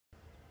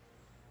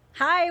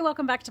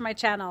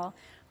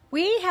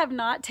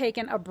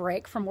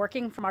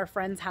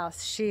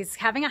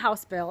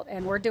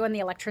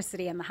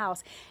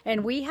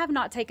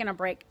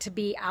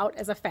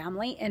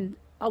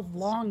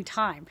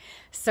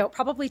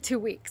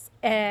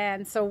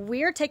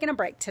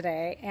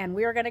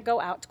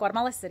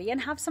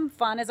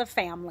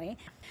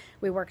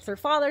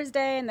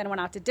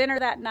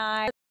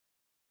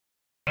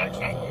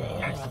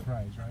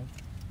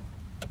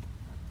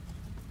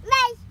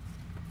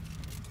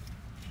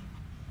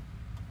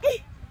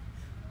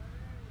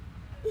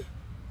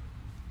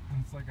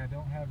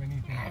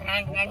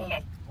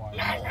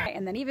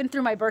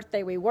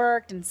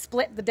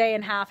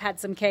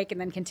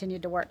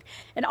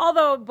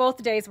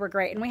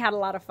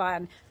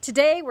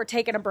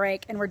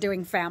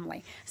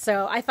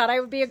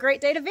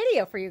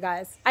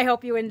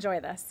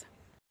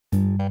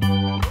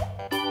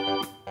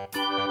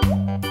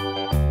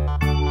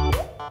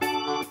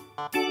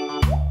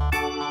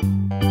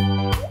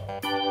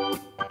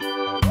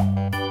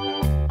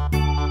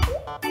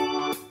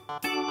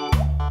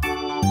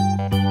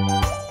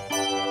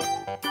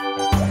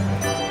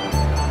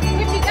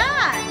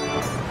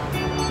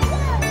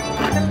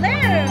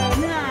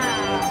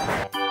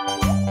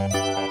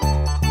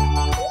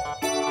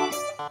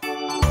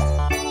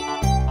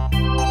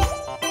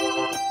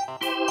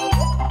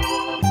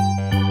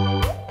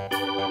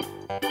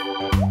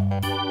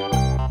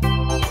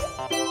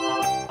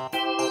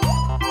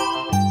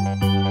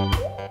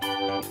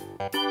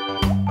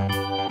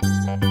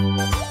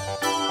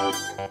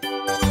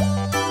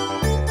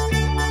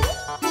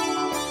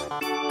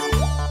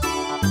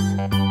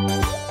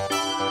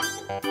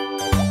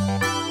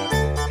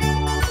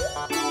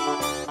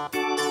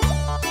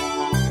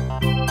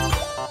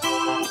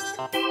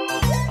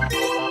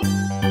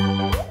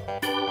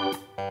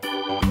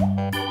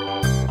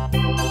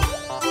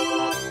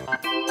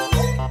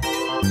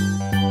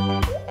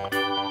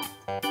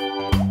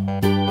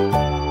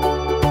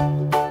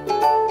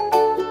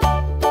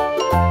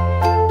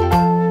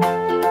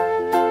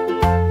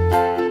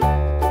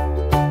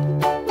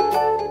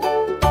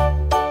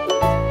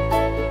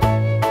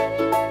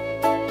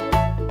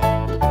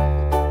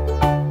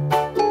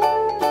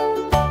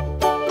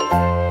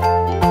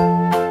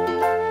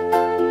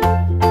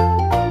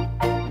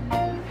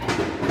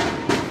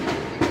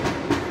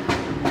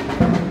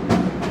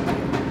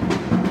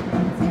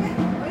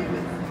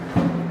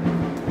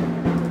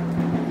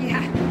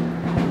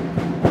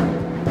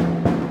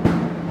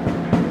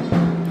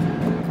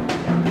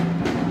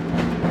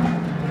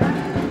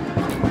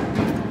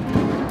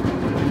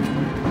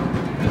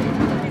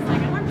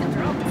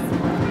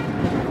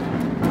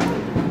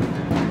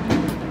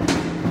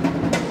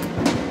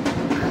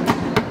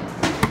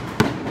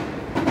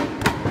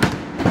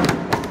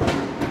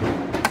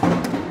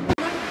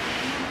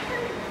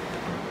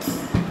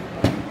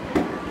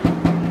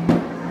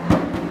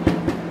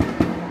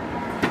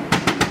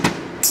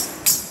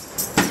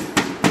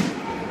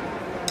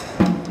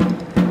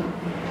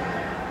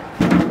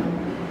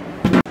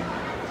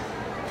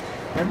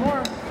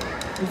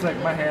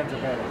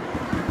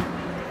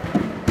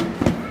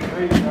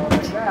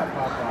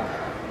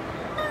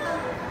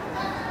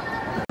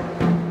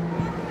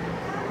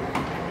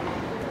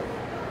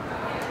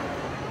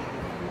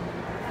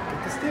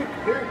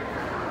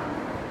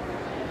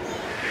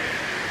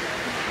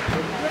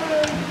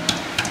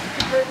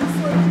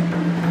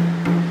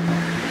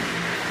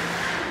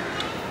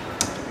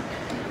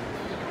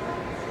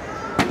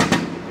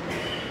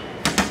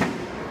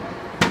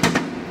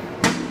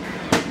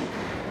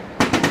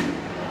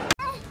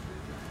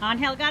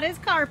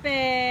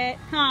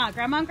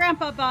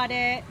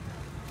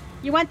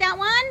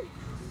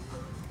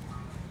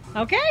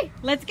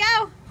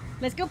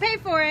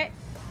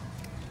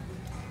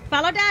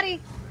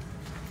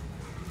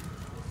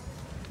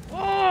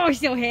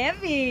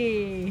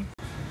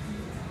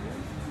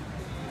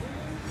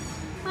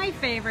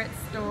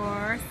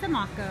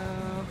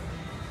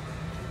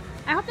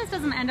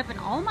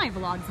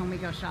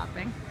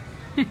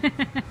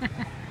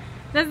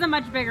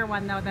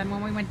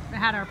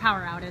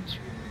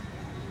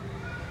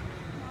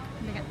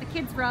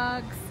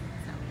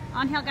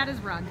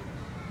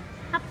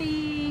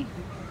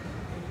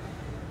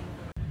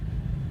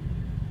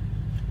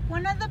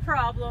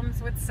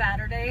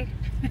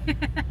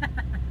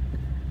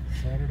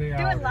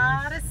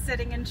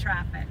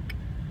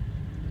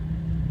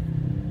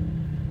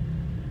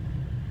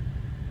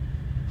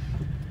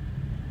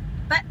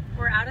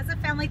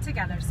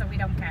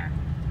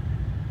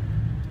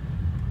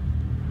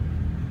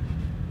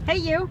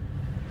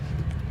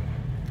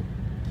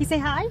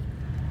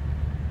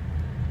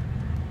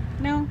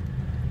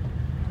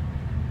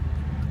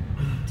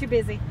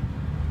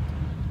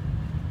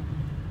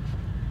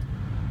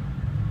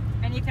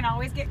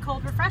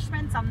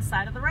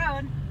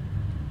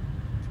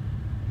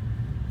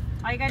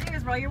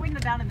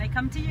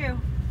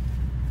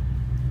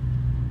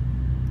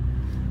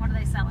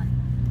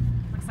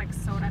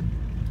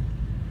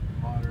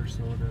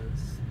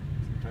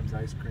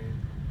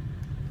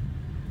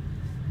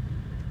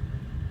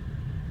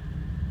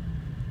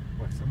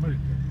Somebody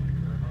didn't like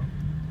her, huh?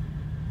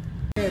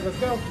 Okay, let's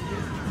go.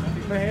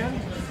 Take my hand.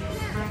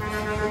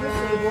 This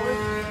way, boy.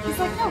 He's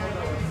like, no.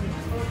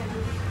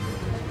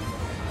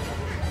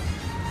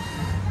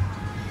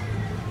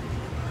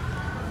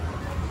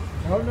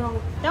 Oh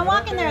no. Don't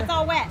walk in there. It's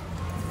all wet.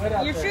 Right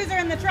out Your there. shoes are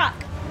in the truck.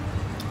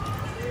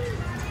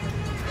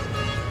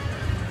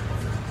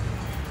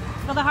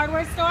 Go to the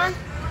hardware store.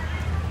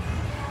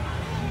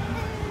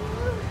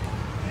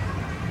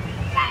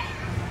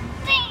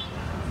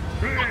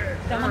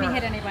 Don't let me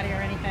hit anybody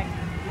or anything.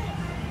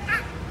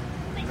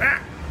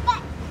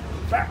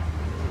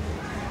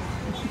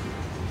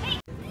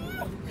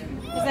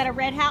 Is that a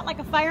red hat like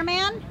a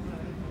fireman?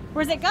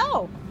 Where's it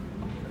go?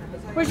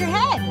 Where's your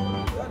head?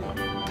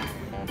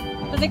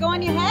 Does it go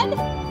on your head?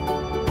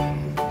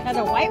 That's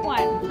a white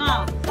one,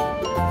 huh?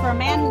 For a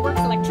man who works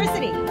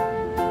electricity.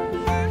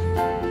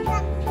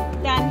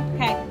 Done.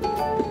 Okay.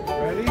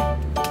 Ready?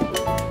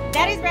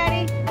 Daddy's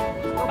ready.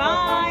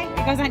 Bye.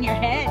 It goes on your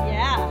head,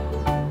 yeah.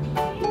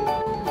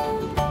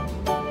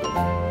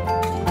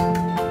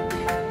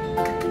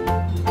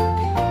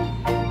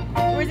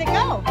 Where's it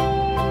go?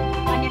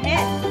 On your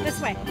head. This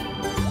way.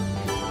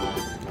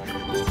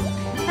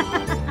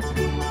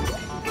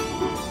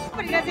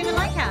 But he doesn't even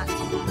like hats.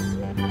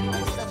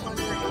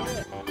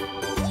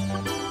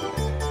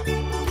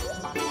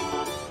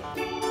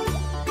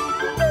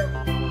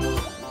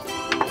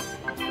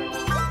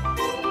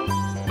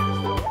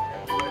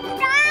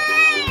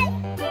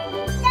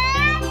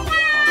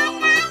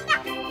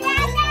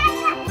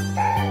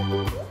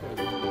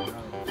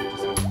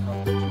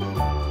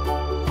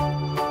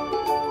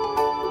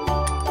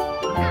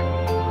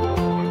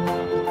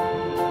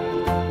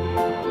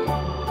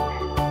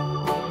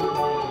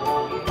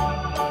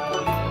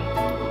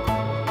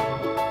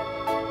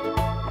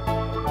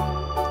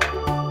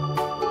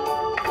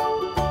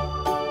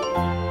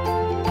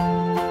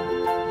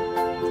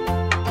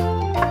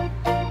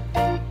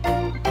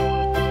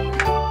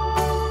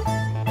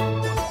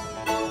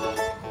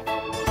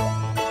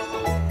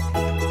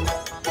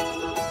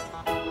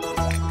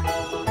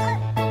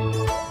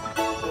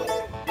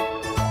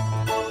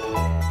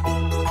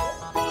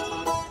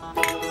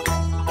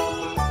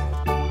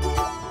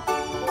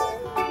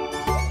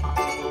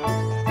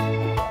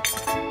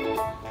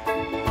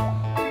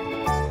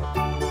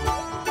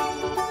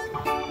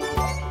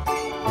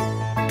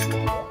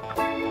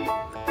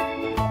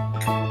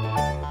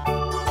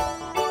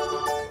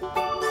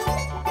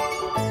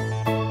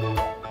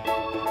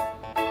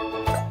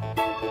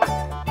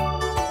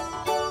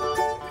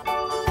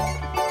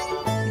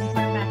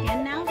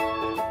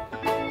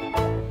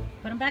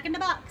 Back in the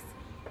box.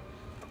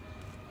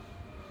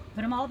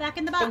 Put them all back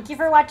in the box. Thank you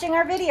for watching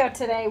our video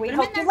today. We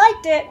hope you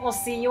liked it. We'll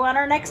see you on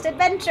our next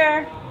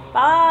adventure.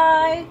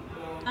 Bye.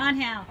 On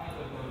how?